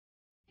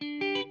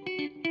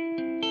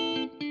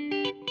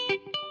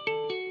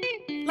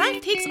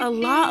Life takes a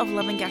lot of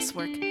love and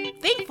guesswork.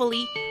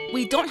 Thankfully,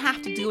 we don't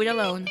have to do it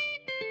alone.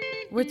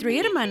 We're three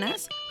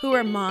hermanas who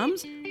are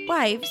moms,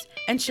 wives,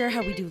 and share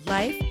how we do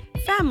life,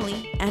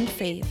 family, and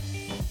faith.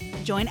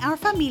 Join our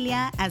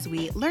familia as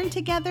we learn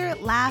together,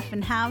 laugh,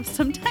 and have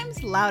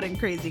sometimes loud and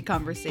crazy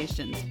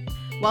conversations.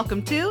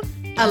 Welcome to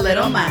A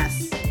Little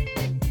Más.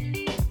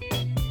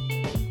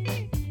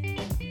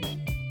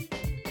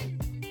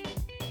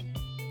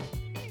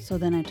 So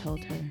then I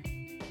told her,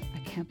 I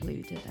can't believe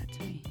you did that to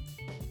me.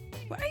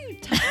 What are you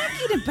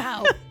talking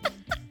about?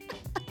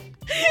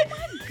 Oh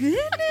my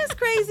goodness,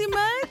 Crazy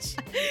Much.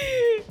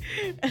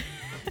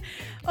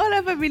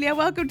 Hola familia,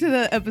 welcome to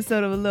the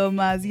episode of A Little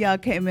Más. Y'all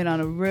came in on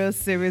a real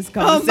serious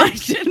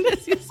conversation. Oh my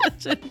goodness, you're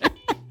such a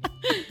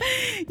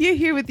nerd. You're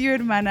here with your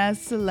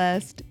hermanas,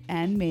 Celeste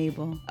and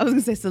Mabel. I was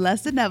going to say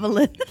Celeste and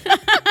Evelyn.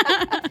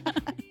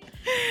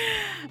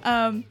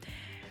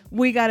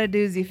 We got a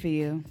doozy for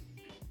you.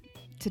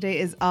 Today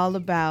is all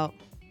about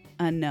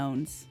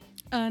unknowns.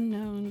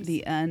 Unknowns.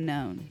 The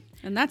unknown.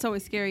 And that's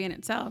always scary in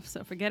itself,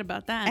 so forget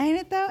about that. Ain't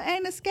it though?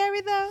 Ain't it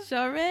scary though?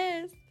 Sure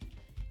is.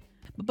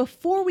 But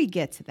before we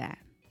get to that,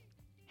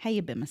 how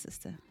you been, my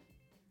sister?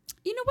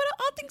 You know what?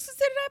 All things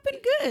considered, I've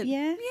been good.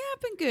 Yeah? Yeah,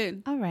 I've been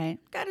good. All right.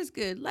 God is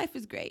good. Life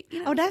is great. You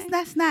know Oh, what I'm saying?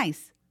 that's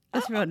nice.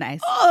 That's real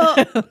nice.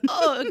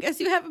 I guess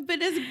you haven't been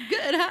as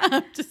good, huh?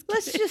 I'm just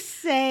Let's kidding. just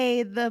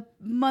say the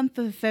month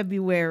of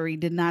February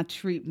did not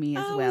treat me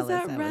as well is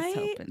that as I right? was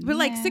hoping. But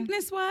like Yeah.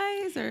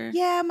 sickness-wise, or?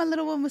 Yeah, my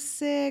little one was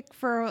sick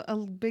for a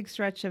big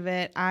stretch of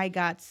it. I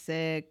got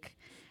sick.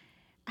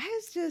 I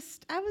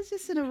was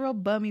just in a real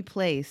bummy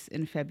place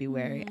in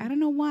February. I don't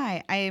know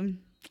why.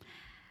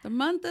 The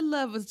month of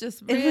love was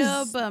just It real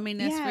was-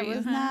 bumminess yeah, for you, it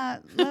was huh?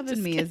 not loving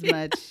Just me as kidding.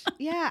 much.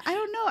 Yeah, I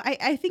don't know.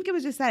 I think it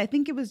was just that. I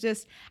think it was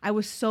just I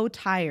was so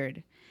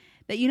tired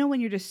that, you know, when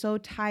you're just so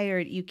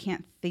tired, you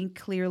can't think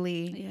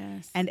clearly.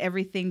 Yes. And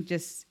everything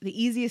just, the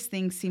easiest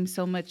things seem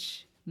so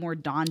much more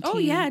daunting. Oh,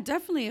 yeah, it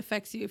definitely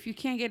affects you. If you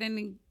can't get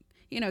any,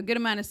 good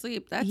amount of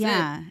sleep, that's it.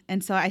 Yeah.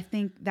 And so I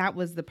think that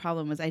was the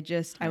problem was I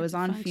Hard was to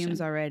on function. fumes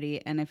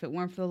already. And if it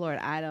weren't for the Lord,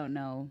 I don't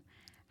know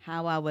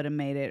how I would have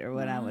made it or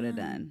what I would have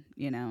done,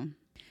 you know.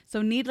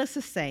 So needless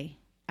to say,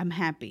 I'm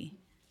happy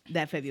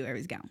that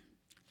February's gone.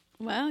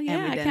 Well, And yeah,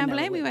 we I done can't know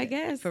blame with you, I it.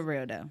 guess. For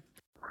real, though.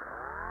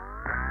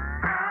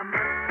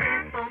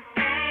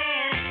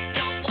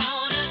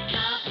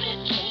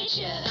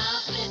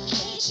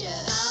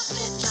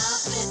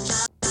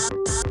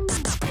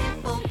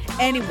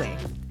 Anyway,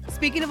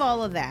 speaking of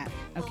all of that,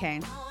 okay,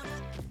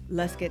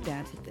 let's get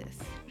down to this.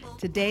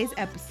 Today's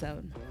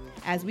episode,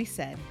 as we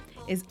said,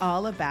 is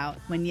all about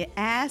when you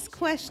ask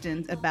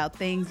questions about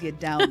things you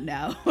don't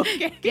know.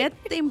 Okay? ¿Qué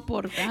te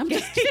importa? I'm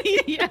just kidding.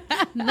 Yeah.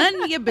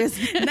 None of your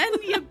business. None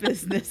of your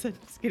business. I'm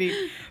just kidding.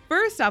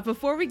 First off,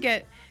 before we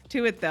get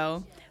to it,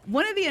 though,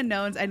 one of the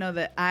unknowns I know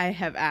that I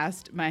have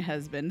asked my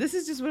husband, this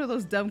is just one of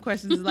those dumb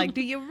questions, like,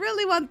 do you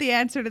really want the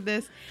answer to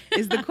this?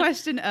 Is the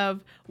question of,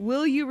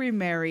 will you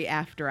remarry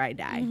after I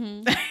die?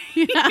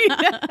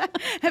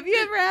 Have you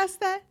ever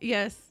asked that?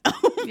 Yes.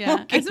 Oh,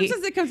 Yeah. okay. And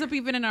sometimes it comes up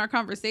even in our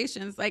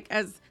conversations, like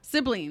as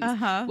siblings.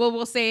 Uh-huh. Well,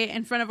 we'll say it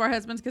in front of our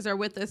husbands because they're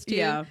with us too.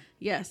 Yeah.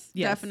 Yes,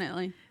 Yes.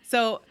 definitely.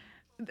 So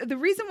the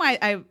reason why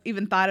I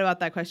even thought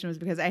about that question was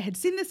because I had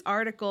seen this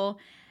article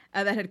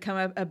that had come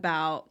up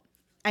about,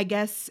 I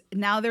guess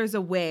now there's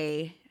a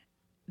way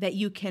that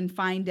you can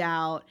find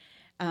out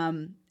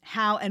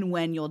how and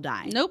when you'll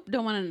die. Nope,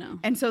 don't want to know.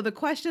 And so the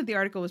question that the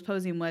article was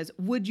posing was,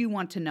 would you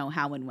want to know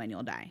how and when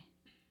you'll die?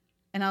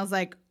 And I was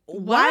like,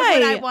 why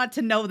would I want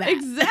to know that?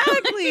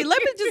 Exactly. Let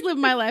me just live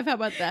my life. How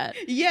about that?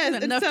 Yes. There's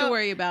and enough so to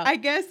worry about. I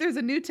guess there's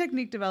a new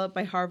technique developed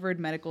by Harvard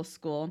Medical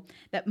School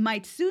that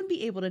might soon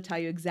be able to tell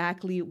you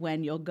exactly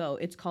when you'll go.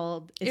 It's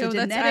a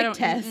genetic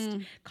test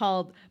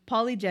called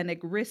polygenic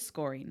risk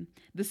scoring.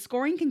 The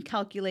scoring can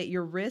calculate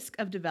your risk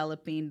of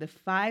developing the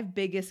 5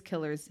 biggest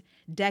killers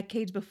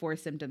decades before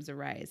symptoms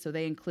arise. So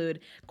they include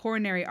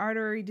coronary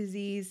artery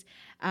disease.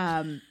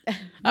 I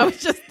was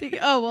just thinking,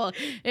 oh, well,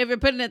 if you're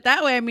putting it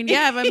that way, I mean,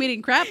 yeah, if I'm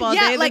eating crap all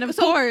day, then of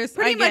course,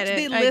 pretty I much get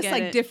it. they I list get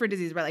like it. different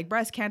diseases, right? Like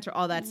breast cancer,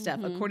 all that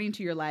stuff, according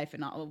to your life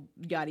and all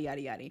yada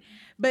yada yada.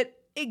 But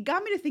it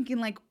got me to thinking,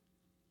 like,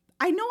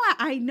 I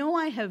know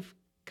I have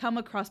come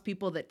across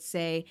people that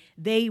say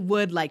they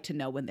would like to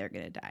know when they're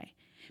gonna die,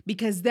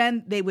 because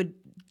then they would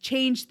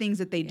change things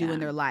that they do Yeah. in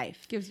their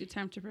life. Gives you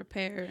time to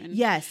prepare. And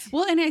Yes.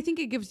 Well, and I think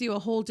it gives you a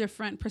whole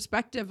different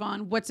perspective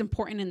on what's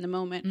important in the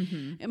moment.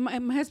 And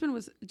my husband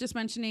was just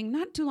mentioning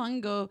not too long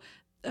ago,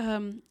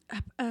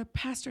 a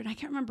pastor, and I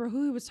can't remember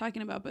who he was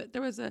talking about, but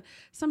there was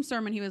some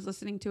sermon he was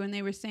listening to, and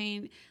they were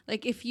saying,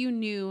 like, if you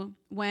knew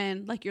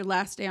when, like, your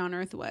last day on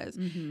earth was,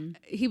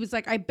 he was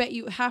like, I bet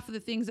you half of the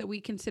things that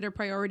we consider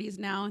priorities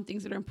now and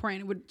things that are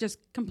important would just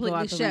completely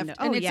out the shift. window.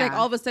 And Oh, it's yeah. like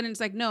all of a sudden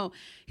it's like, no.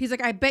 He's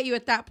like, I bet you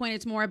at that point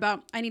it's more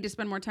about I need to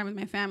spend more time with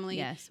my family.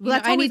 Yes. You Well, know,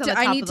 that's I always need on to the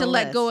top I need of to the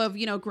let go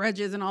list. of,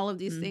 grudges and all of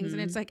these things. And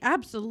it's like,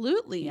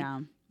 absolutely. Yeah.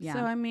 Yeah. So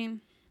I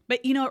mean,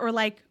 But, you know,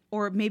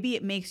 or maybe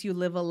it makes you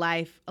live a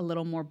life a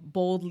little more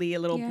boldly, a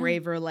little Yeah.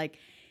 braver. Like,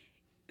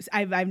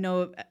 I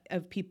know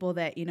of people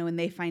that, you know, when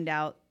they find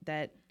out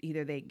that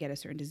either they get a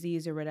certain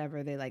disease or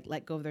whatever, they like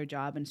let go of their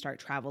job and start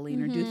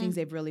traveling or do things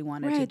they've really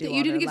wanted to do. That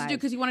you didn't get to do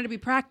because you wanted to be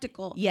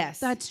practical. Yes,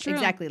 that's true.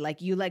 Exactly.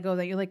 Like you let go of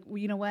that. You're like, well,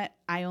 you know what?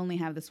 I only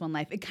have this one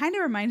life. It kind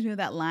of reminds me of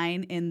that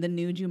line in the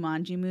new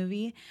Jumanji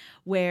movie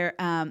where,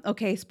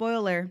 okay,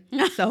 spoiler.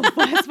 So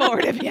fast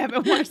forward if you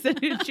haven't watched the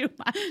new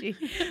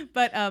Jumanji.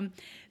 But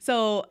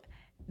so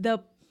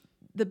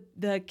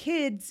the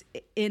kids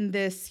in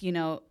this, you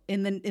know,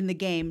 in the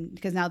game,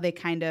 because now they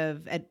kind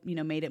of, you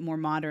know, made it more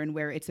modern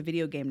where it's a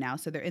video game now.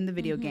 So they're in the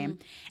video game.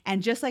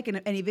 And just like in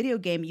any video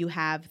game, you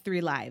have 3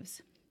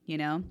 lives, you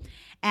know,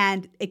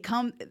 and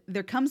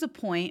there comes a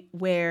point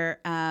where,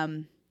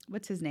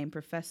 what's his name?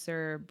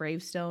 Professor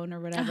Bravestone or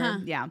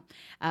whatever. Yeah.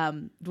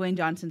 Dwayne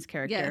Johnson's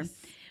character. Yes.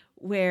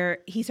 Where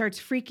he starts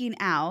freaking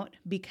out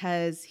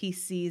because he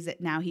sees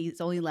that now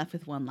he's only left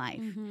with 1 life.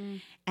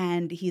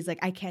 And he's like,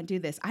 I can't do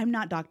this. I'm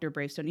not Dr.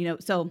 Bravestone. You know,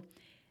 so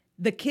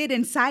the kid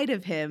inside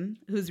of him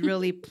who's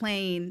really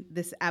playing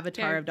this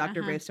avatar of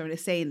Dr. Bravestone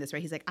is saying this,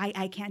 right? He's like,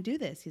 I can't do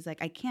this. He's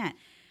like, I can't.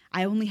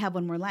 I only have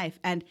 1 more life.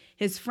 And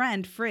his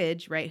friend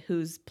Fridge, right,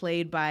 who's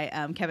played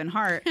by Kevin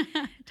Hart,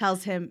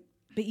 tells him,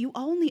 but you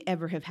only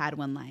ever have had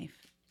 1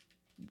 life.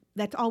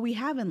 That's all we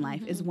have in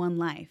life is 1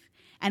 life.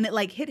 And it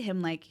like hit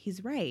him like,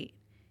 he's right.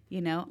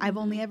 You know, I've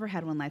only ever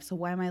had 1 life. So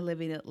why am I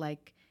living it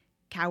like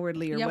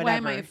cowardly or whatever? Why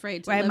am I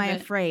afraid? Why am I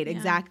afraid? Yeah.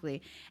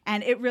 Exactly.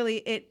 And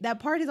that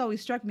part has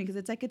always struck me because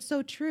it's like, it's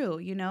so true,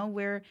 you know,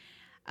 where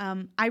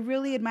I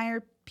really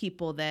admire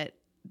people that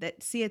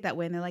see it that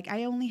way. And they're like,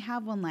 I only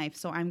have 1 life.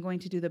 So I'm going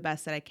to do the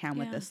best that I can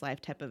with this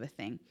life type of a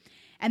thing.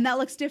 And that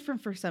looks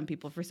different for some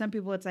people. For some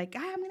people, it's like,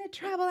 I'm going to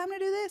travel. I'm going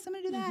to do this. I'm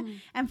going to do that.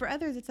 And for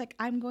others, it's like,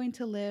 I'm going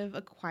to live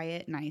a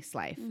quiet, nice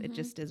life. It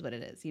just is what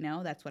it is. You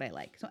know, that's what I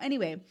like. So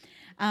anyway,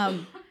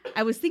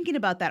 I was thinking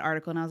about that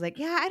article and I was like,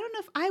 yeah, I don't know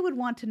if I would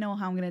want to know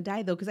how I'm going to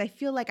die, though, because I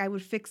feel like I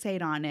would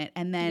fixate on it.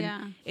 And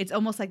then it's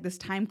almost like this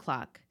time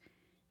clock.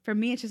 For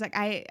me, it's just like,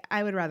 I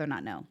would rather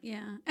not know.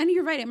 Yeah. And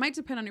you're right. It might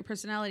depend on your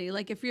personality.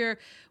 Like if you're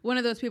one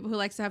of those people who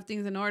likes to have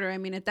things in order, I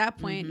mean, at that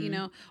point, you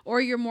know,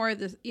 or you're more of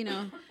the, you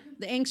know,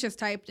 the anxious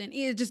type, and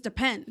it just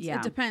depends. Yeah.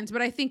 It depends.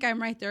 But I think I'm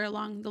right there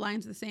along the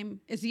lines of the same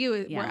as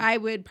you, where I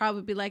would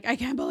probably be like, I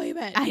can't believe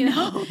it. I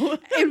know.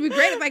 It would be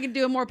great if I could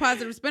do a more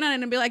positive spin on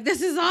it and be like,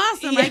 this is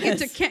awesome. Yes. I get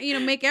to, you know,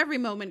 make every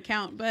moment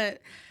count.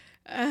 But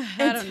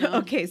I don't know.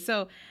 Okay.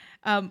 So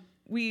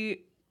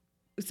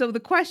so the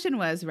question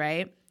was,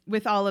 right,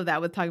 with all of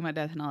that, with talking about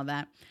death and all of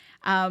that,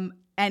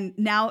 and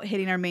now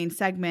hitting our main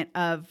segment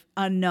of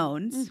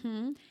unknowns.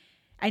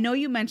 I know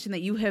you mentioned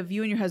that you and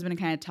your husband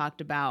kind of talked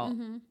about,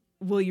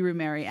 will you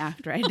remarry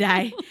after I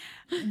die?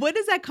 What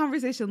does that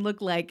conversation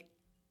look like?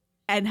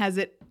 And has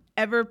it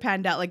ever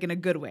panned out like in a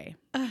good way?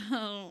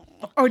 Oh.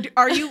 Or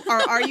are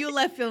you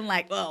left feeling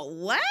like, well,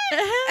 what?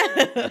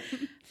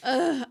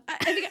 I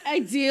think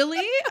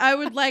ideally I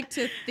would like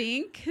to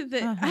think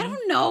that, I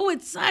don't know,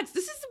 it sucks.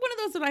 This is one of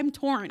those that I'm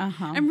torn.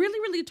 I'm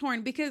really, really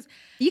torn because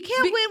you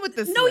can't win with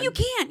this. No, you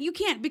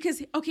can't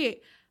because,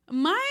 okay,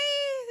 my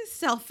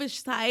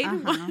selfish side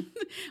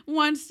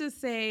wants to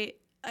say,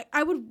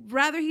 I would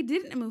rather he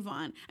didn't move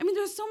on. I mean,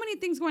 there's so many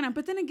things going on.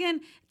 But then again,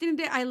 at the end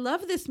of the day, I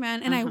love this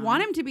man and I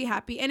want him to be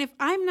happy. And if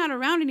I'm not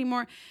around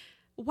anymore,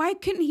 why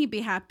couldn't he be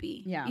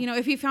happy? Yeah. You know,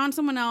 if he found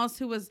someone else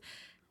who was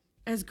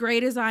as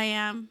great as I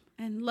am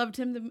and loved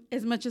him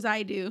as much as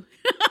I do,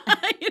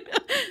 you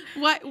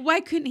know, why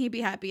couldn't he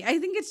be happy? I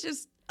think it's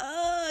just,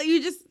 I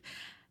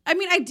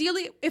mean,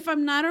 ideally, if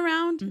I'm not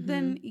around,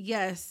 then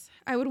yes,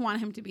 I would want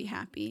him to be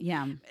happy.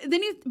 Yeah.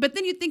 But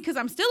then you think, because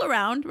I'm still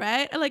around,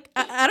 right? Like,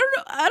 I don't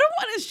know. I don't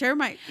want to share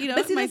my, you know,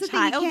 my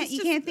child.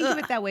 You can't think of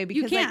it that way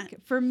because,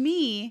 like, for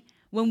me,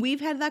 when we've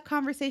had that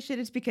conversation,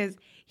 it's because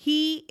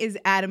he is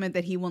adamant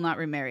that he will not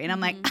remarry. And I'm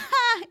like,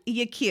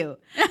 you're cute.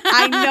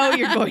 I know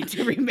you're going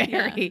to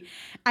remarry.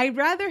 I'd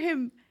rather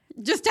him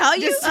just tell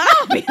you.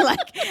 Me,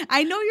 like,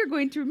 I know you're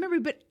going to remarry,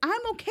 but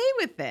I'm okay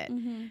with it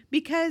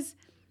because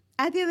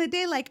at the end of the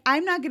day, like,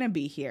 I'm not going to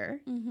be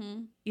here,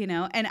 you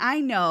know, and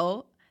I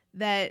know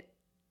that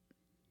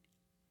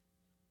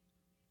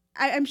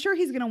I'm sure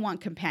he's going to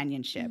want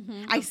companionship.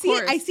 I see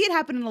it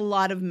happen in a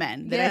lot of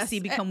men that I see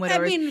become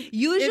widowers. I mean,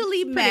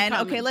 usually men,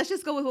 okay, let's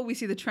just go with what we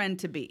see the trend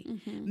to be.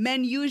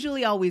 Men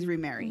usually always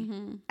remarry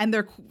and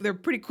they're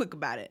pretty quick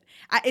about it.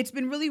 It's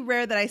been really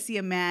rare that I see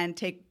a man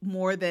take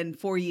more than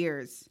 4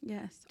 years.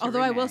 Yes. Although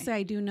remarry. I will say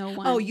I do know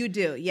one. Oh, you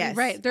do. Yes.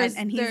 Right.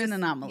 And he's an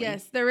anomaly.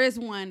 Yes, there is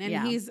one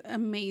and he's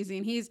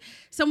amazing. He's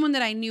someone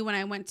that I knew when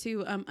I went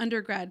to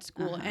undergrad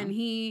school and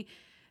he,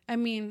 I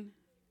mean,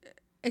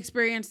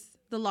 experienced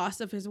the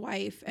loss of his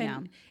wife.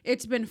 And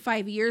it's been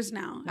 5 years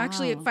now. Wow.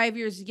 Actually, 5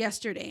 years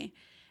yesterday.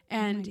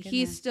 And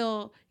he's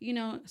still, you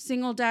know,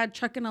 single dad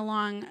trucking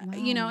along,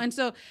 you know. And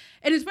so,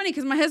 and it's funny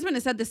because my husband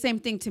has said the same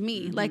thing to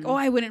me. Like, oh,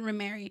 I wouldn't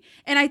remarry.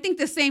 And I think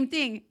the same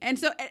thing. And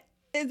so part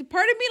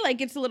of me like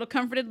gets a little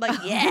comforted, like,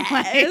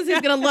 yes, he's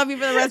going to love you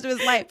for the rest of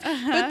his life. But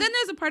then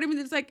there's a part of me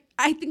that's like,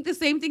 I think the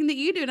same thing that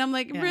you do. And I'm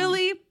like,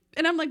 really?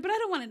 And I'm like, but I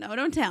don't want to know.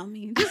 Don't tell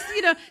me. Just,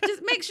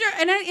 just make sure.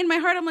 And in my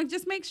heart, I'm like,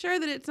 just make sure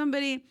that it's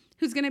somebody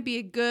who's going to be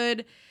a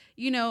good,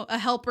 a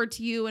helper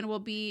to you and will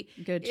be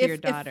good to your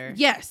daughter.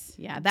 Yes.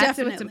 Yeah. That's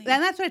definitely.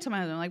 And that's what I told my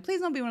husband. I'm like,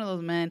 please don't be one of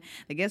those men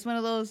that gets one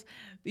of those,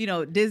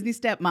 Disney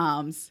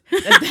stepmoms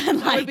that then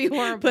that would be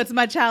horrible. Puts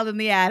my child in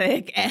the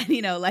attic. And,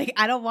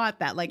 I don't want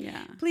that. Like,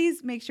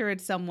 please make sure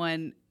it's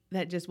someone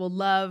that just will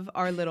love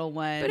our little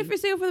one. But if you're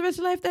single for the rest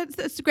of your life,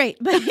 that's great.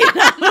 But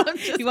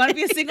you want to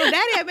be a single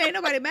daddy, I mean, ain't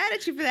nobody mad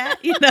at you for that,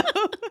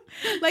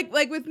 like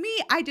with me,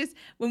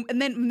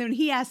 and then when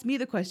he asked me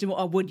the question,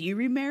 well, would you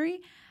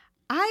remarry?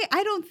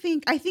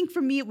 I think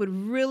for me it would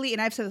really,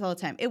 and I've said this all the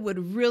time, it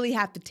would really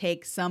have to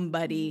take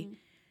somebody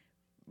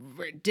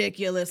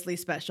ridiculously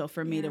special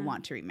for me to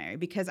want to remarry,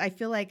 because I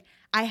feel like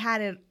I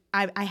have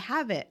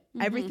it,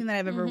 everything that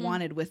I've ever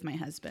wanted with my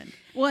husband.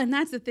 Well, and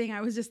that's the thing. I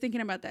was just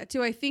thinking about that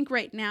too. I think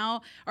right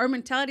now our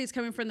mentality is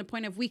coming from the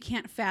point of we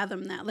can't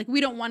fathom that. Like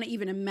we don't want to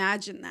even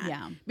imagine that.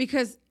 Yeah.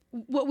 Because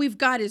what we've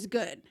got is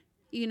good,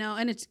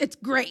 and it's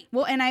great.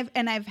 Well, and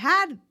I've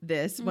had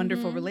this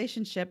wonderful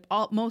relationship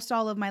most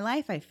all of my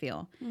life, I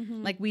feel.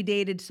 Like we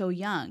dated so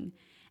young.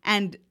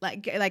 And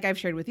like I've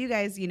shared with you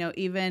guys,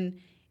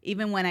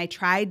 even when I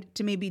tried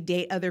to maybe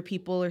date other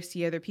people or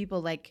see other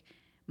people, like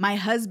my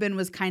husband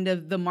was kind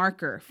of the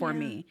marker for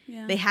me.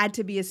 Yeah. They had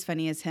to be as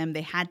funny as him.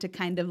 They had to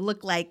kind of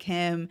look like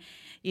him.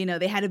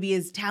 They had to be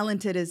as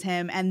talented as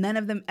him. And none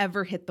of them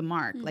ever hit the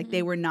mark. Like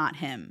they were not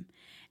him.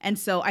 And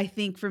so I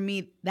think for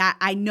me that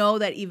I know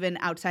that even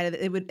outside of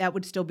it, that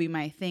would still be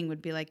my thing,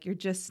 would be like, you're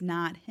just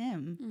not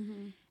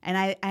him.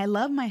 And I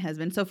love my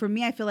husband. So for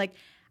me, I feel like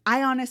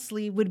I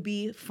honestly would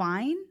be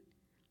fine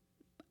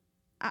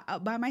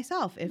by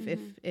myself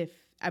if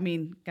I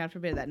mean, God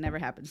forbid that never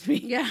happens to me.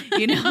 Yeah.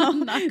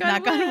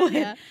 Knock on wood.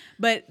 Yeah.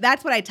 But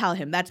that's what I tell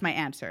him. That's my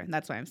answer.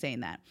 That's why I'm saying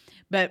that.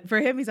 But for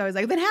him, he's always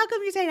like, then how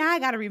come you're saying I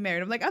got to remarry?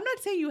 I'm like, I'm not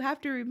saying you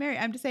have to remarry.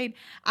 I'm just saying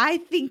I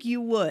think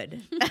you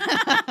would.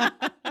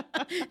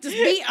 Just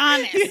be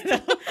honest.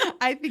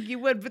 I think you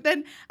would. But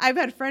then I've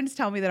had friends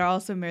tell me that are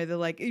also married. They're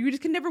like, you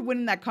just can never win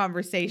in that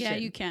conversation. Yeah,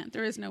 you can't.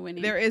 There is no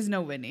winning. There is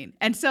no winning.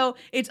 And so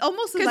it's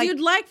almost because like you'd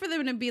like for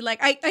them to be like,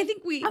 I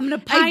think I'm going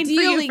to pine for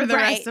you for the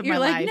rest of my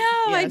life. You're like,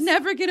 no, yes. I'd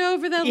never get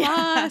over that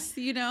loss,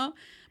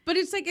 But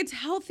it's like it's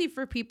healthy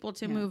for people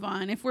to move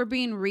on if we're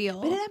being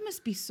real. But that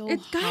must be so hard.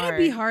 It's gotta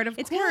be hard, of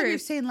course. It's kind of like you're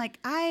saying, like,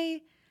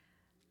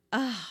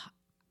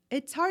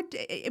 it's hard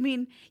to, I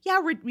mean, yeah,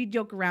 we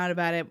joke around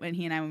about it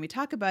when we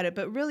talk about it,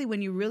 but really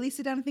when you really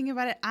sit down and think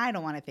about it, I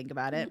don't want to think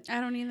about it.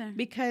 I don't either.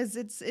 Because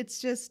it's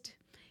just,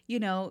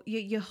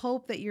 you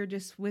hope that you're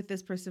just with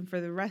this person for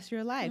the rest of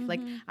your life. Like,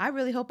 I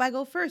really hope I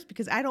go first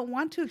because I don't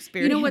want to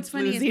experience what's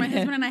funny is my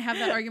husband and I have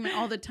that argument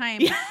all the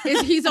time.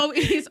 Is he's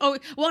always, well,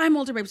 I'm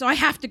older, babe, so I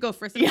have to go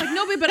first. I'm like,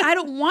 no, babe, but I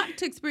don't want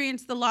to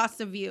experience the loss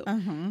of you.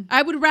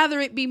 I would rather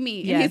it be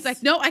me. Yes. And he's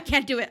like, no, I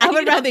can't do it. I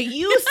would rather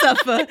you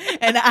suffer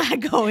and I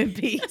go in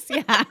peace.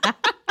 Yeah.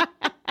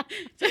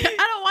 So I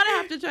don't want to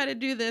have to try to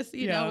do this,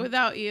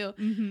 without you.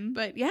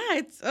 But yeah,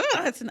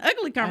 it's an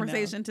ugly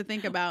conversation to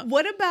think about.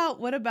 What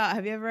about,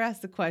 have you ever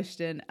asked the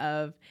question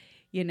of,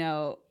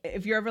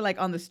 if you're ever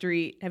like on the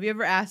street, have you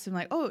ever asked him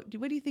like, oh,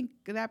 what do you think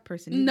of that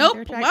person? Nope.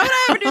 Why would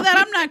I ever do that?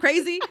 I'm not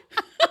crazy.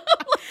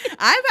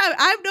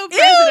 I've known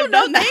friends that have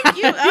done that. Thank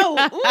you.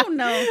 Oh,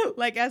 no.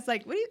 Like, I was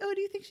like, do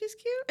you think she's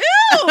cute?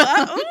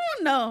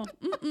 Ew. No.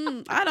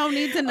 I don't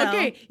need to know.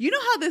 Okay. You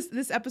know how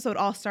this episode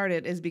all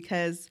started is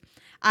because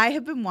I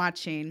have been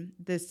watching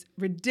this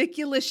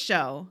ridiculous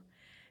show,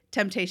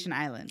 Temptation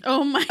Island.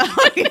 Oh my God.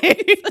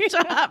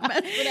 Such a hot mess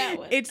for that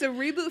one. It's a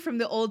reboot from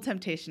the old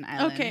Temptation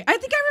Island. Okay. I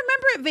think I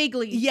remember it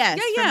vaguely. Yes.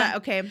 Yeah.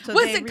 Okay. So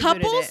was it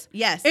couples?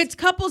 Yes. It's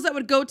couples that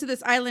would go to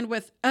this island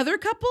with other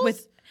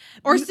couples?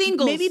 Or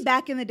singles? Maybe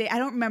back in the day. I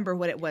don't remember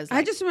what it was like.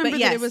 I just remember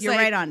that it was you're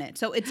right on it.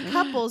 So it's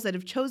couples that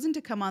have chosen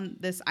to come on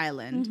this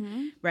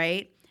island,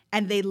 right?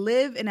 And they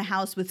live in a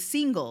house with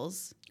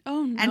singles.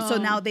 Oh, no. And so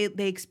now they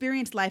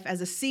experience life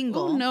as a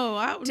single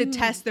to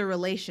test their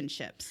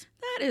relationships.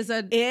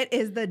 It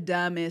is the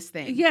dumbest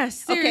thing. Yes,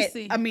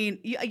 seriously. Okay, I mean,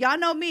 y'all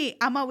know me.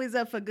 I'm always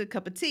up for a good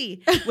cup of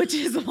tea, which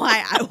is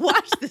why I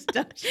watch this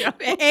dumb show.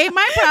 Ain't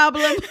my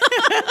problem.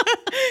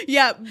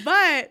 Yeah,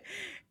 but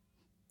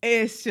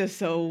it's just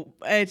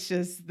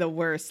the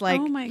worst.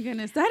 Like, oh my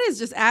goodness, that is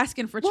just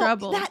asking for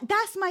trouble.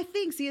 That's my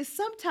thing. See, is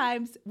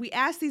sometimes we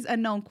ask these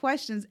unknown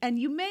questions and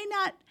you may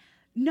not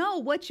know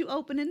what you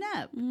opening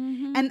up.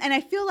 And I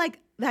feel like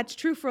that's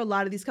true for a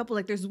lot of these couples.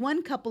 Like there's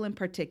one couple in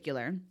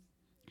particular.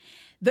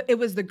 It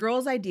was the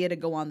girl's idea to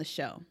go on the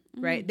show,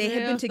 right? They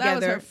had been together.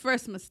 That was her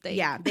first mistake.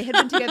 Yeah, they had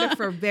been together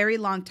for a very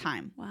long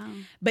time. Wow.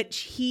 But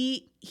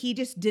he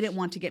just didn't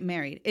want to get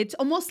married. It's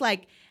almost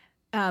like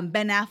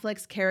Ben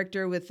Affleck's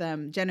character with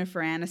Jennifer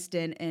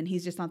Aniston, and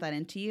he's just not that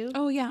into you.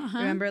 Oh, yeah. Uh-huh.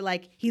 Remember,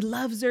 like, he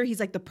loves her. He's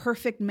like the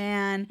perfect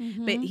man,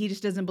 but he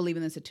just doesn't believe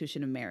in the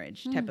institution of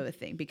marriage type of a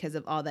thing because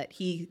of all that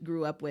he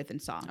grew up with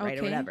and saw, right,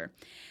 or whatever.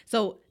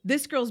 So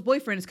this girl's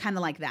boyfriend is kind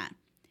of like that.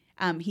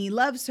 He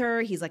loves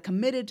her. He's like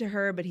committed to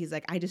her, but he's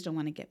like, I just don't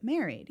want to get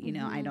married. You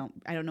know, I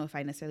don't know if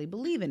I necessarily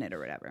believe in it or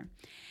whatever.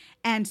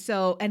 And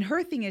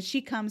her thing is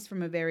she comes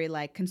from a very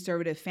like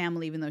conservative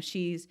family, even though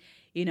she's,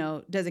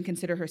 doesn't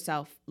consider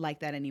herself like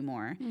that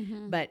anymore.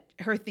 Mm-hmm. But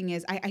her thing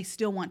is, I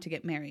still want to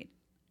get married.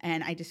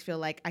 And I just feel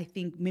like I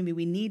think maybe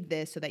we need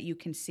this so that you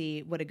can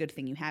see what a good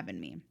thing you have in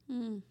me.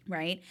 Mm.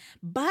 Right?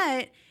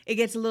 But it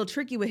gets a little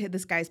tricky with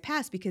this guy's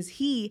past because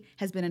he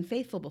has been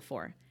unfaithful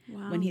before.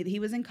 Wow. When he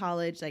was in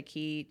college, like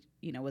he,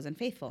 was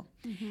unfaithful.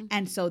 Mm-hmm.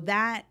 And so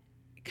that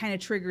kind of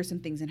triggers some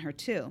things in her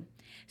too.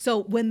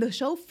 So when the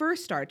show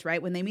first starts,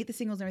 right, when they meet the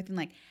singles and everything,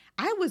 like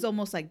I was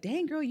almost like,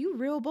 dang girl, you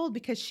real bold,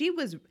 because she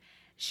was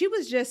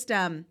just,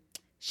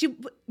 she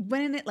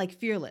went in it like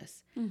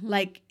fearless. Mm-hmm.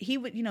 Like he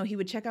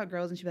would check out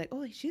girls and she'd be like,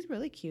 oh, she's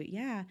really cute.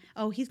 Yeah.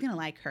 Oh, he's going to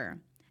like her.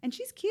 And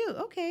she's cute.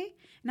 Okay.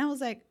 And I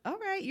was like, all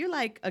right, you're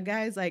like a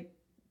guy's like,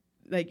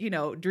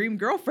 dream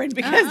girlfriend,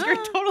 because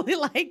you're totally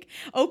like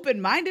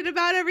open-minded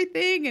about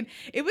everything. And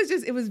it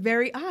was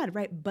very odd.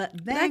 Right. But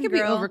then that could be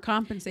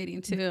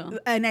overcompensating too.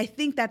 And I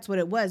think that's what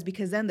it was,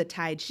 because then the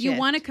tide shifted. You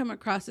want to come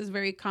across as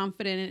very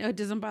confident and it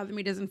doesn't bother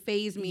me, doesn't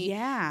faze me.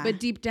 Yeah. But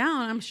deep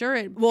down, I'm sure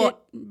it bothered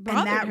and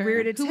that her.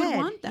 Reared its Who head. would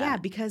want that? Yeah.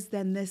 Because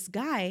then this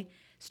guy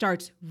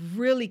starts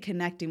really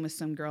connecting with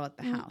some girl at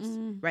the house,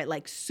 right?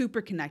 Like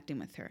super connecting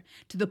with her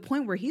to the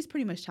point where he's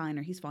pretty much telling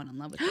her he's fallen in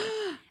love with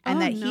her.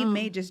 And he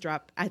may just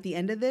drop at the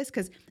end of this,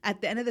 because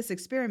at the end of this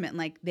experiment,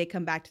 like they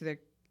come back to their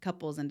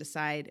couples and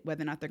decide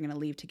whether or not they're going to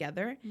leave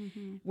together,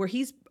 where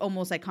he's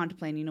almost like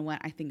contemplating, you know what,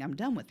 I think I'm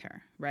done with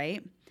her,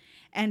 right?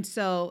 And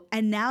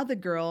now the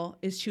girl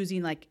is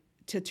choosing like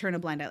to turn a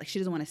blind eye. Like she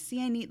doesn't want to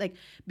see any, like,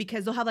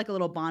 because they'll have like a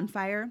little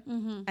bonfire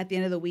at the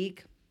end of the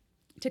week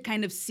to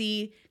kind of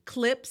see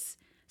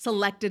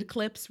selected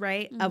clips,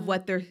 right, of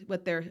what their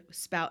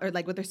spouse or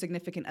like what their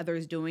significant other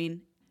is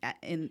doing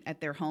at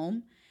their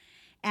home,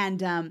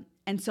 and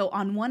so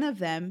on one of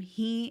them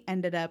he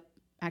ended up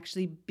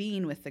actually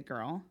being with the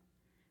girl,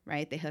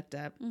 right? They hooked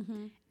up,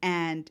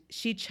 and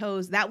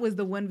that was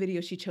the one video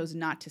she chose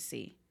not to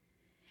see,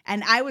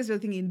 and I was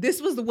really thinking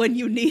this was the one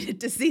you needed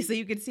to see, so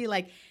you could see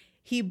like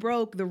he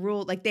broke the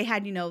rule, like they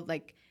had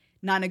like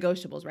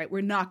non-negotiables, right?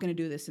 We're not going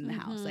to do this in the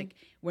house. Like,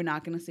 we're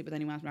not going to sleep with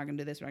anyone else. We're not going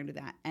to do this. We're not going to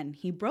do that. And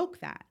he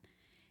broke that.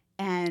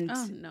 And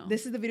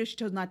this is the video she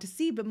chose not to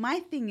see. But my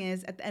thing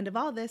is, at the end of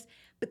all this,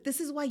 but this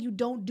is why you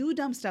don't do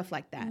dumb stuff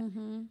like that.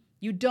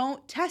 You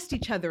don't test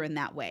each other in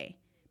that way,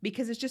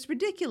 because it's just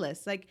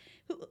ridiculous. Like,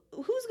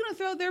 who's going to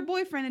throw their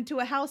boyfriend into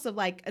a house of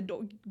like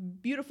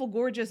beautiful,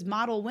 gorgeous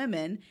model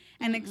women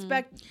and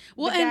expect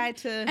the guy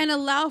to... And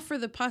allow for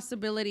the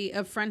possibility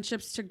of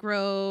friendships to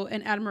grow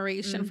and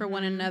admiration for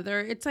one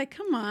another. It's like,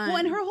 come on. Well,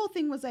 and her whole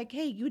thing was like,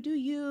 hey, you do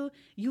you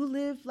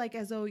live like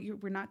as though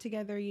we're not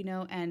together,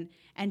 and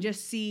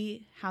just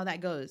see how that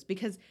goes.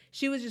 Because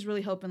she was just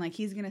really hoping like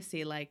he's going to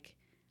see like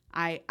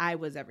I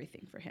was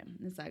everything for him.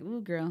 And it's like, ooh,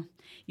 girl,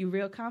 you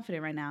real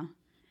confident right now.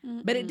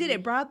 But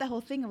it brought up the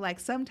whole thing of like,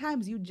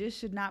 sometimes you just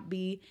should not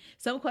be,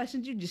 some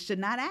questions you just should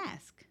not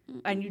ask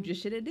and you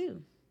just shouldn't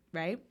do,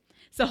 right?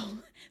 So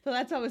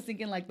that's how I was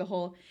thinking, like the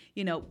whole,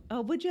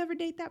 oh, would you ever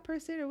date that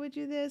person, or would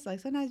you this?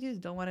 Like sometimes you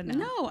just don't want to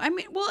know. No, I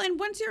mean, well, and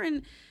once you're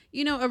in,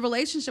 a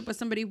relationship with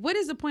somebody, what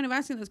is the point of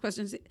asking those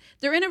questions?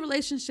 They're in a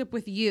relationship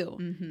with you.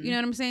 You know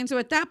what I'm saying? So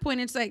at that point,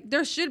 it's like,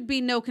 there should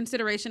be no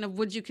consideration of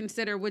would you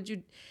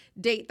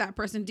date that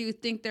person? Do you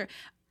think they're...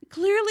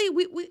 Clearly,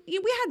 we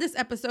had this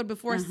episode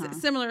before,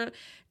 similar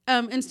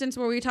instance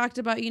where we talked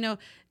about,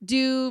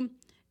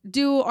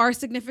 do our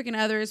significant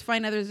others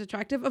find others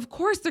attractive? Of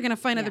course, they're going to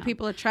find other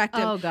people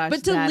attractive. Oh, gosh,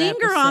 but to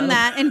linger on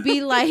that and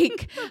be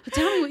like,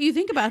 tell me what you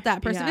think about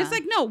that person. Yeah. It's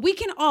like, no,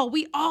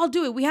 we all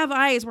do it. We have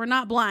eyes. We're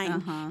not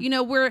blind.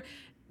 We're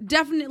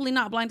definitely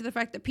not blind to the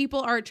fact that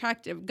people are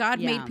attractive. God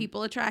made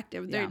people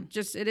attractive. They're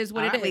just, it is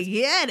what it is. We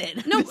get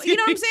it. No, you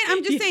know what I'm saying?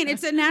 I'm just saying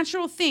it's a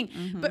natural thing.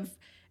 But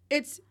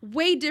it's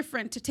way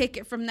different to take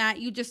it from that.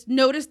 You just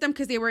noticed them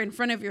because they were in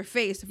front of your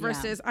face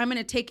versus I'm going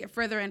to take it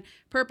further and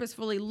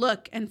purposefully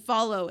look and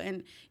follow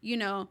and,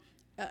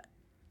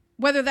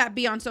 whether that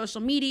be on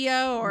social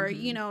media or,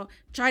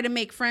 try to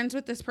make friends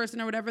with this person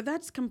or whatever,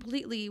 that's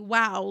completely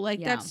wow.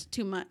 Like that's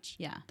too much.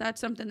 Yeah.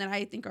 That's something that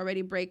I think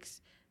already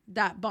breaks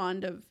that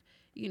bond of,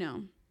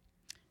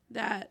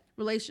 that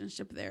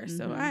relationship there.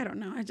 So I don't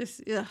know. I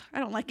just, I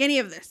don't like any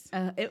of this.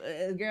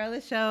 Girl,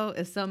 this show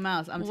is something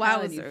else. I'm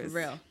telling you, for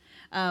real.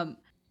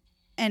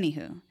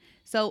 Anywho,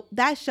 so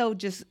that show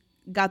just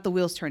got the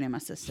wheels turning, my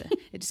sister.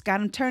 It just got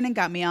them turning,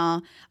 got me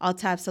all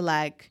types of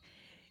like,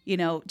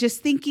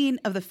 just thinking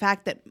of the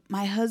fact that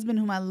my husband,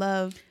 whom I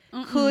love,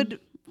 could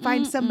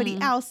find somebody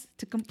else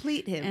to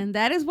complete him. And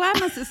that is why,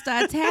 my sister,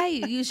 I tell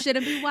you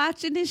shouldn't be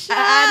watching this show.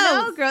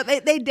 I know, girl.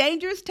 They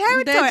dangerous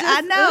territory.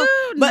 I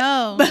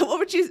know. But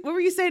what were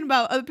you saying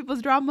about other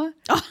people's drama?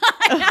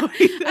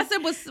 I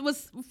said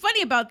what's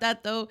funny about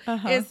that though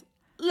is,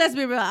 let's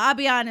be real. I'll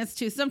be honest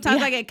too. Sometimes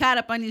I get caught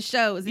up on these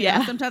shows.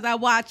 Sometimes I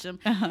watch them,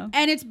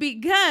 and it's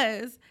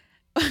because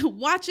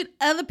watching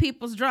other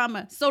people's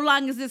drama, so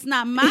long as it's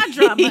not my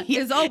drama,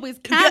 is always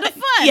kind of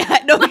fun.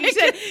 Yeah, no,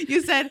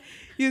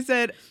 you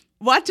said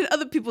watching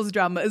other people's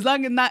drama, as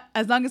long as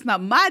it's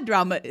not my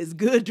drama, is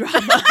good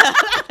drama.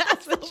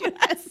 That's what you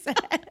said.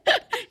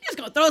 You're just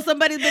gonna throw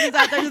somebody's business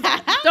out there,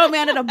 just throw me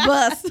under the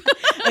bus.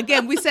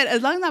 Again, we said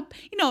as long as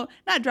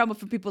not drama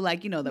for people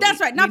like That's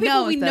right, not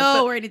people we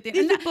know or anything.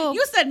 And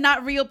you said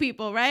not real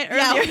people, right?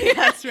 Earlier. Yeah,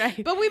 that's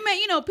right. But we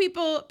meant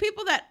people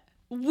that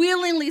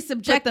willingly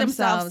subject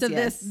themselves to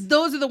this.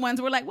 Those are the ones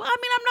who are like, well, I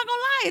mean, I'm not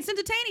gonna lie, it's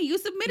entertaining. You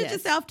submitted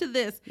yourself to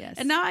this,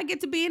 and now I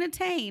get to be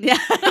entertained.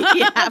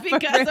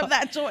 Because of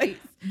that choice.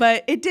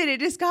 But it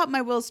just got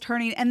my wheels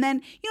turning. And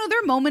then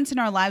there are moments in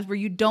our lives where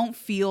you don't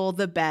feel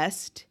the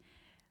best.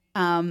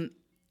 You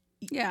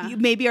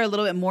maybe are a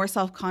little bit more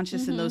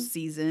self-conscious in those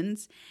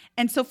seasons.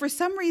 And so for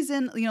some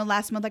reason,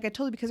 last month, like I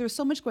told you, because there was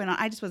so much going on,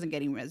 I just wasn't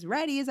getting as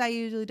ready as I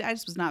usually do. I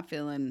just was not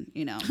feeling,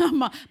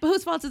 But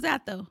whose fault is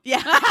that, though? Yeah.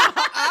 Okay.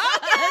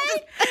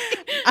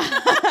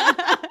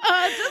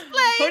 Just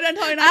play. Who done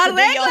told you not to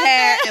do your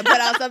hair and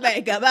put on some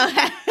makeup?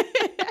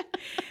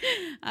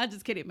 I'm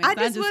just kidding, man.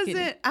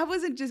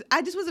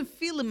 I just wasn't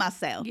feeling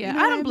myself. Yeah,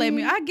 I don't blame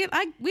you. I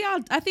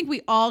think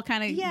we all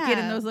kind of get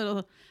in those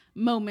little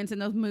moments and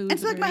those moods.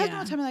 And so like my husband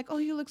will tell me like, oh,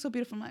 you look so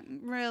beautiful. I'm like,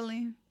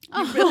 really?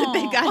 You really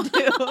think I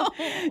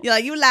do? You're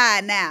like, you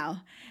lied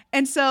now.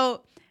 And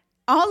so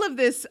all of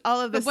this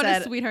but what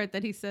a sweetheart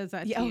that he says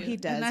that to you. Oh, he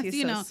does. And that's,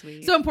 he's so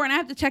sweet. So important. I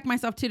have to check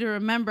myself too to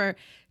remember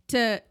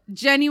to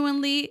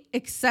genuinely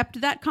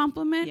accept that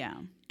compliment. Yeah.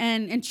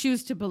 And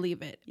choose to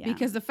believe it. Yeah.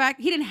 Because the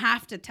fact, he didn't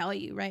have to tell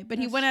you, right? But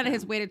he went out of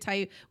his way to tell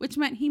you, which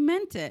meant he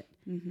meant it.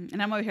 Mm-hmm.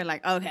 And I'm over here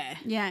like, okay.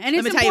 Yeah. And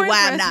let me tell you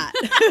why I'm not.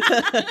 No,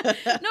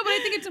 but I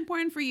think it's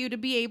important for you to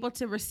be able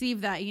to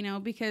receive that,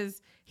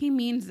 because he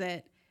means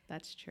it.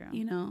 That's true.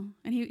 And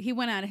he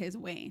went out of his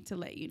way to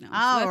let you know.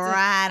 All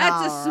right.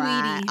 That's a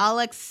sweetie. I'll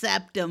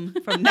accept him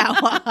from now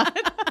on.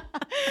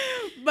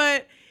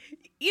 But,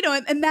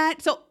 and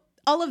that, so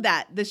all of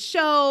that, the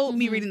show,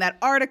 me reading that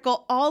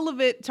article, all of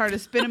it started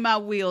spinning my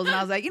wheels. And I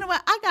was like, you know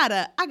what?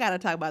 I gotta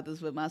talk about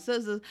this with my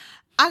sisters.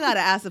 I gotta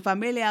ask the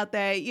family out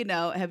there,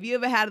 have you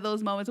ever had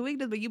those moments of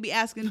weakness, but you be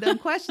asking dumb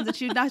questions that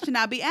you should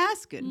not be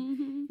asking?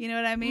 Mm-hmm. You know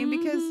what I mean?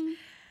 Because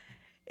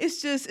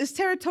it's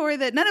territory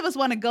that none of us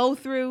want to go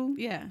through.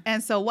 Yeah.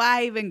 And so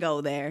why even go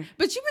there?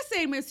 But you were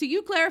saying, so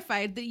you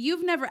clarified that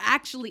you've never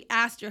actually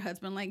asked your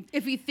husband, like,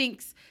 if he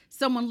thinks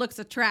someone looks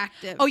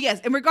attractive. Oh, yes.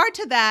 In regard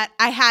to that,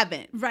 I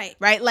haven't. Right.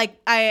 Right? Like,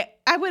 I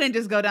wouldn't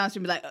just go down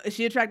and be like, is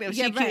she attractive? Is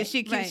she cute? Is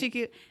she cute? Is she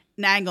cute?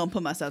 Now I ain't going to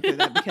put myself through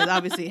that because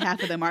obviously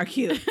half of them are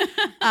cute.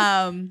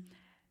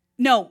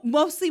 No,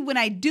 mostly when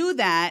I do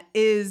that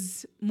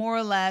is more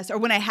or less, or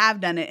when I have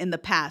done it in the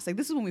past. Like,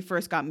 this is when we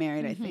first got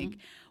married, I think.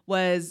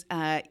 Was,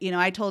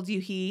 I told you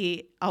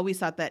he always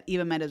thought that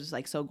Eva Mendes was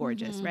like so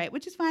gorgeous, right?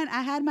 Which is fine.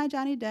 I had my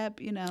Johnny Depp,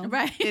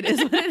 Right. It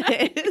is what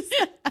it is.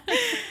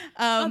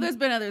 There's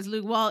been others.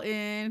 Luke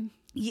Walton.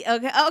 Yeah,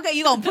 okay.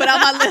 You gonna put on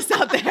my list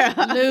out there?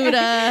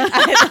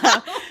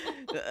 Luda.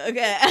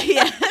 Okay,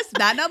 yes,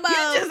 not no more.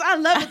 I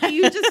love it.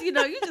 You just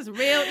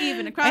real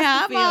even across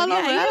the field. All over.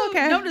 I don't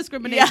care. No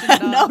discrimination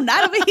at all. No,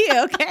 not over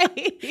here. Okay.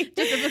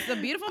 Just if it's a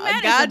beautiful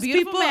man, God's it's a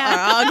beautiful people man. Are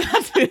all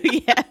God's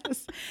people.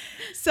 Yes.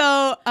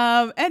 So,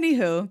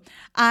 anywho,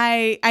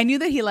 I knew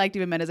that he liked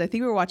Eva Mendes. I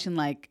think we were watching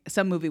like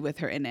some movie with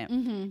her in it,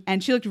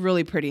 and she looked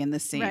really pretty in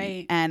this scene.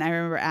 Right. And I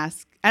remember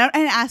I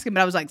didn't ask him,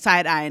 but I was like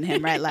side eyeing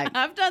him, right? Like,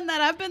 I've done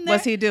that. I've been there.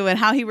 What's he doing?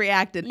 How he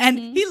reacted? And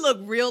he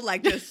looked real,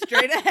 like just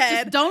straight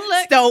ahead. Just don't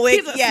look. Stoic.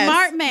 He's a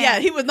smart man. Yeah,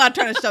 he was not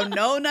trying to show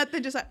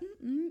nothing. Just like,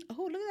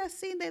 oh, look at that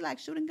scene. They like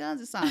shooting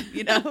guns or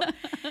something,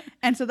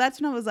 And so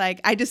that's when I was like,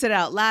 I just said it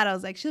out loud. I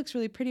was like, she looks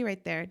really pretty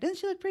right there. Doesn't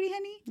she look pretty,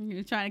 honey?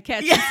 You're trying to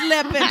catch her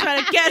slipping.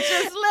 Trying to catch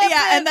her slipping.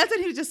 Yeah, and that's when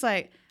he was just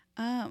like,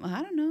 I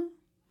don't know.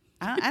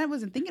 I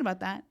wasn't thinking about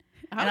that.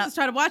 I was just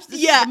trying to watch this.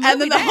 Yeah, and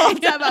then the whole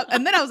time,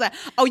 and then I was like,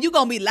 "Oh, you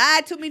gonna be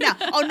lied to me now?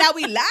 Oh, now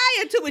we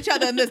lying to each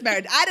other in this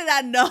marriage. I did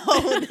not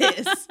know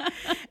this."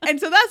 And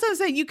so that's what I'm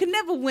saying. You can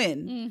never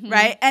win,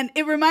 right? And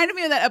it reminded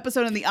me of that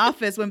episode in The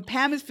Office when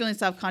Pam is feeling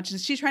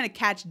self-conscious. She's trying to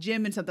catch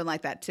Jim in something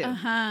like that too,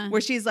 where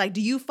she's like,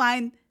 "Do you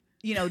find?"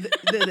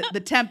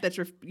 the temp that's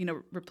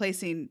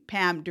replacing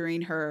Pam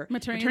during her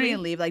maternity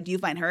leave, like, do you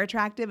find her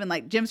attractive? And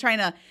like Jim's trying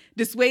to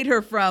dissuade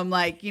her from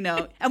like,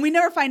 and we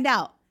never find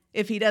out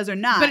if he does or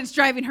not. But it's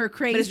driving her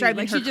crazy. But it's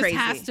driving her crazy. She just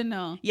has to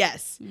know.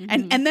 Yes.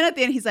 And then at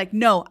the end he's like,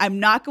 no, I'm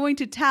not going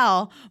to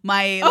tell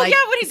my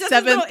when he does 7th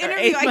his little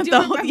interview, I do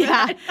remember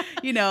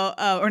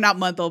that. Or not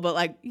month old, but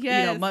like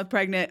month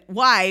pregnant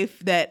wife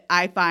that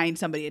I find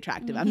somebody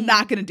attractive. I'm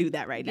not going to do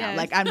that right now. Yes.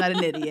 Like, I'm not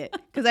an idiot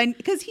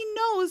because he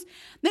knows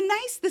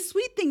the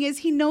sweet thing is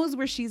he knows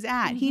where she's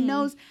at. He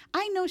knows.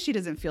 I know she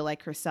doesn't feel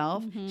like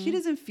herself. She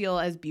doesn't feel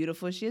as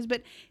beautiful as she is,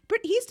 but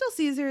he still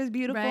sees her as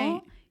beautiful.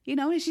 Right.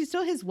 She's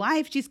still his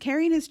wife. She's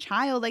carrying his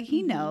child. Like,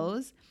 he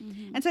knows.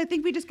 And so I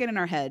think we just get in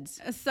our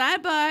heads. A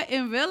sidebar,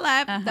 in real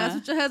life, that's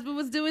what your husband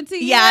was doing to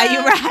you. Yeah,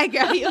 you're right,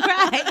 girl. You're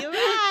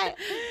right.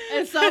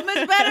 It's so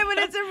much better when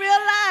it's in real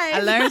life.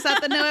 I learn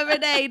something new every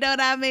day. You know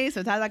what I mean?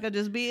 Sometimes I could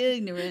just be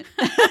ignorant.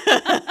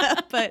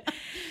 But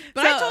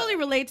I totally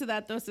relate to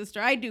that, though, sister.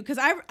 I do. Because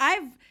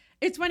I've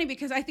it's funny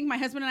because I think my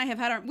husband and I have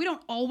had we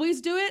don't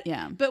always do it.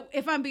 Yeah. But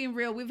if I'm being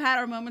real, we've had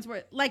our moments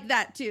where like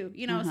that too.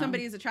 You know,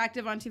 somebody is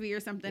attractive on TV or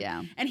something.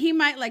 Yeah. And he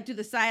might like do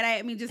the side eye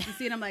at me just to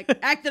see it. I'm like,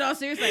 acted all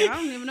serious. Like, I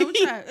don't even know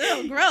what's that.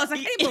 Ew, gross. I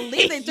can't even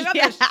believe they took off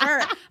their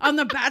shirt on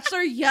The Bachelor.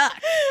 Yuck.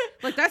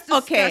 Like, that's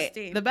disgusting.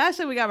 Okay. The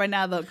Bachelor we got right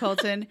now, though,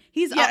 Colton,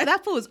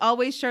 that fool is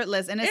always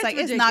shirtless. And it's like,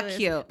 ridiculous. It's not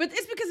cute. But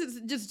it's because it's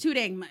just too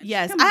dang much.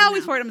 Yes. I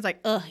always heard him. It's like,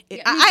 ugh.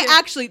 Yeah, I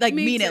actually like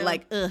mean it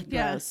like, ugh,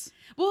 gross.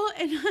 Well,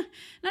 and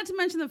not to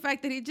mention the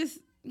fact that he just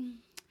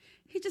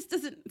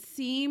doesn't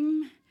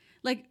seem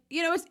like,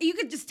 you know, you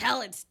could just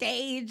tell it's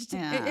staged.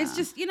 Yeah. It's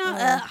just, you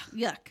know,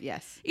 yuck.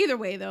 Yes. Either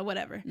way, though,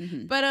 whatever.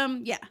 But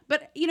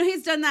but you know,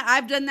 he's done that.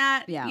 I've done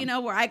that. Yeah. You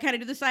know, where I kind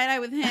of do the side eye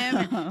with him,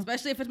 and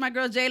especially if it's my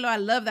girl J-Lo. I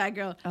love that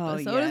girl. Oh,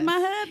 but so does my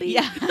hubby.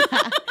 Yeah.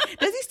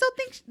 Does he still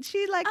think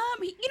she like?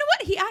 You know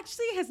what? He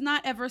actually has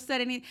not ever said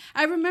any.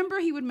 I remember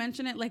he would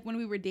mention it like when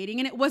we were dating,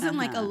 and it wasn't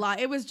like a lot.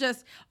 It was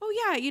just,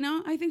 oh yeah, you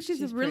know, I think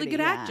she's a really pretty, good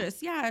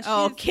actress. Yeah.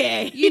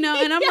 Okay. You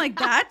know, and I'm like,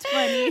 that's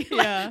funny.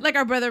 Yeah. Like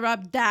our brother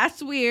Rob,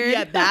 that's weird.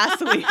 Yeah,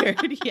 that's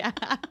weird. Yeah.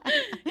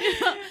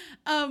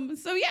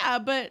 So yeah,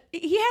 but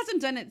he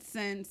hasn't done it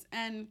since,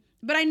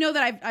 but I know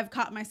that I've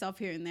caught myself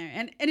here and there,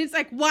 and it's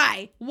like,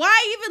 why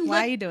even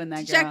why are you doing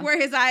that, girl? Check where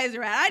his eyes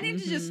are at. I need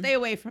to just stay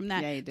away from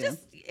that. Yeah, you do.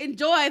 Just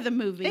enjoy the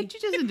movie. You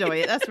just enjoy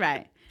it. That's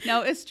right.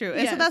 No, it's true.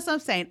 And so that's what I'm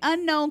saying.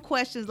 Unknown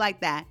questions like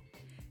that,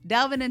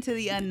 delving into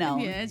the unknown.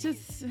 Yeah, it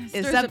just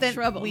is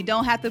something we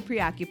don't have to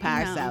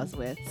preoccupy ourselves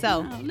with. So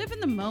live in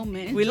the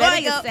moment. We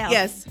let it go.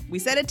 Yes, we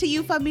said it to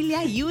you,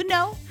 familia. You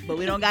know, but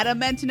we don't gotta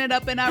mention it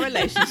up in our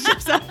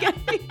relationships. Okay.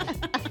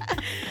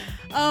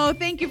 Oh,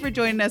 thank you for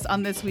joining us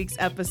on this week's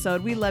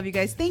episode. We love you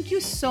guys. Thank you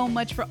so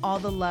much for all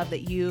the love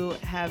that you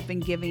have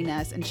been giving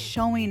us and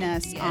showing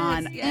us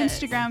on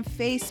Instagram,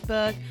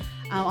 Facebook,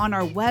 on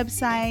our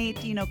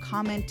website, you know,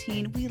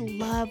 commenting. We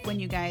love when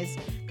you guys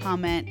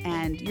comment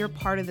and you're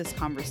part of this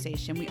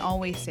conversation. We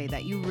always say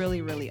that. You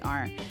really, really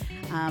are.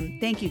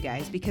 Thank you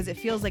guys, because it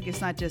feels like it's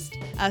not just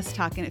us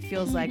talking. It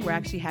feels like we're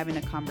actually having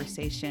a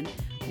conversation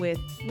with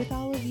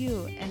all of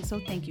you. And so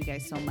thank you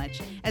guys so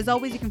much. As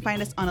always, you can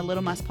find us on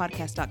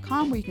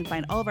alittlemasspodcast.com, where you can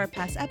find all of our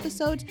past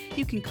episodes.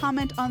 You can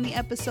comment on the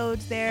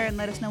episodes there and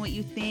let us know what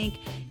you think.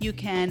 You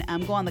can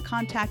go on the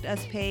contact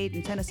us page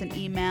and send us an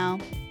email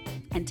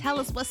and tell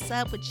us what's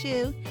up with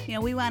you. You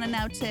know, we want to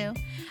know too.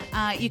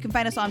 You can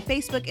find us on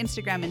Facebook,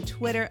 Instagram, and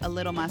Twitter, _or A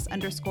Little Mas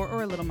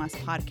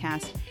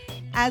Podcast.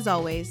 As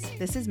always,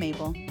 this is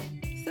Mabel,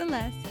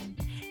 Celeste,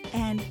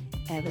 and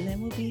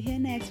Evelyn will be here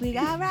next week.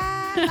 All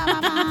right.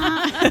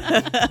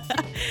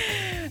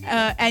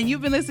 And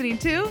you've been listening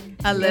to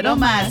A Little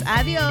Mas.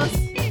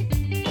 Adios.